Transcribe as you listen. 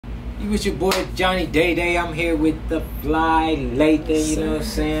You with your boy Johnny DayDay. I'm here with the fly Lathan, you know what I'm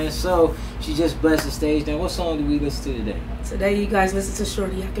saying? So she just blessed the stage. Now, what song do we listen to today? Today, you guys listen to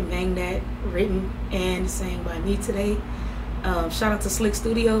Shorty, I Can Bang That, written and sang by me today. Shout out to Slick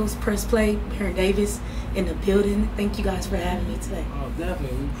Studios, Press Play, Baron Davis in the building. Thank you guys for having me today. Oh,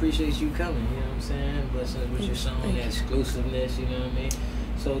 definitely. We appreciate you coming, you know what I'm saying? Bless us with your song, that exclusiveness, you know what I mean?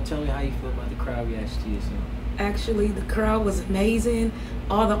 So tell me how you feel about the crowd reaction to your song. Actually, the crowd was amazing.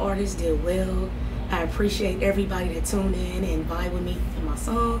 All the artists did well. I appreciate everybody that tuned in and vibe with me in my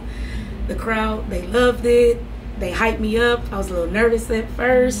song. The crowd, they loved it. They hyped me up. I was a little nervous at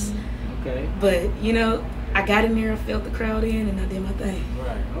first. Okay. But, you know, I got in there, I felt the crowd in, and I did my thing.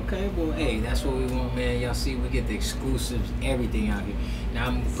 Right. Okay. Well, hey, that's what we want, man. Y'all see, we get the exclusives, everything out here. Now,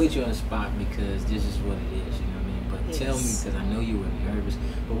 I'm going to put you on the spot because this is what it is, you know what I mean? But tell me, because I know you were nervous,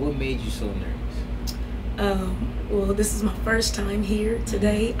 but what made you so nervous? Well, this is my first time here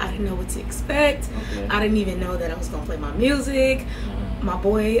today. I didn't know what to expect. Okay. I didn't even know that I was going to play my music. My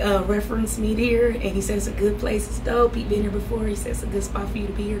boy referenced me here, and he said it's a good place, it's dope. He'd been here before. He said it's a good spot for you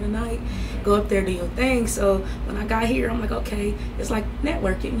to be here tonight. Go up there, do your thing. So when I got here, I'm like, okay, it's like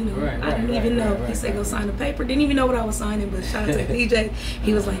networking, you know. I didn't even know. He said go sign the paper. Didn't even know what I was signing, but shout out to the DJ.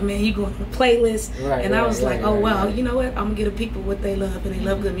 He was like, man, you going on a playlist. And I was like, oh, wow, you know what? I'm going to give the people what they love, and they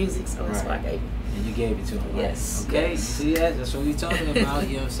love good music, so that's why I gave it. And you gave it to him, right? Yes. Okay, yes. See that? That's what we're talking about,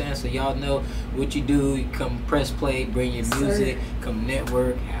 you know what I'm saying? So y'all know what you do. You come press play, bring your music, come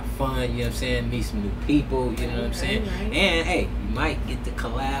network, have fun, you know what I'm saying? Meet some new people, you know what I'm saying? Right. And, hey, you might get to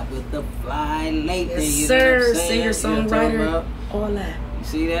collab with the fly Lathan, yes, you know what I'm saying? Singer, songwriter, all that. You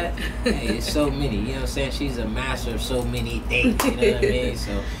see that? Hey, it's so many, you know what I'm saying? She's a master of so many things, you know what I mean?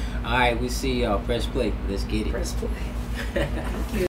 So, all right, we see y'all. Press play. Let's get it. Press play. Thank you.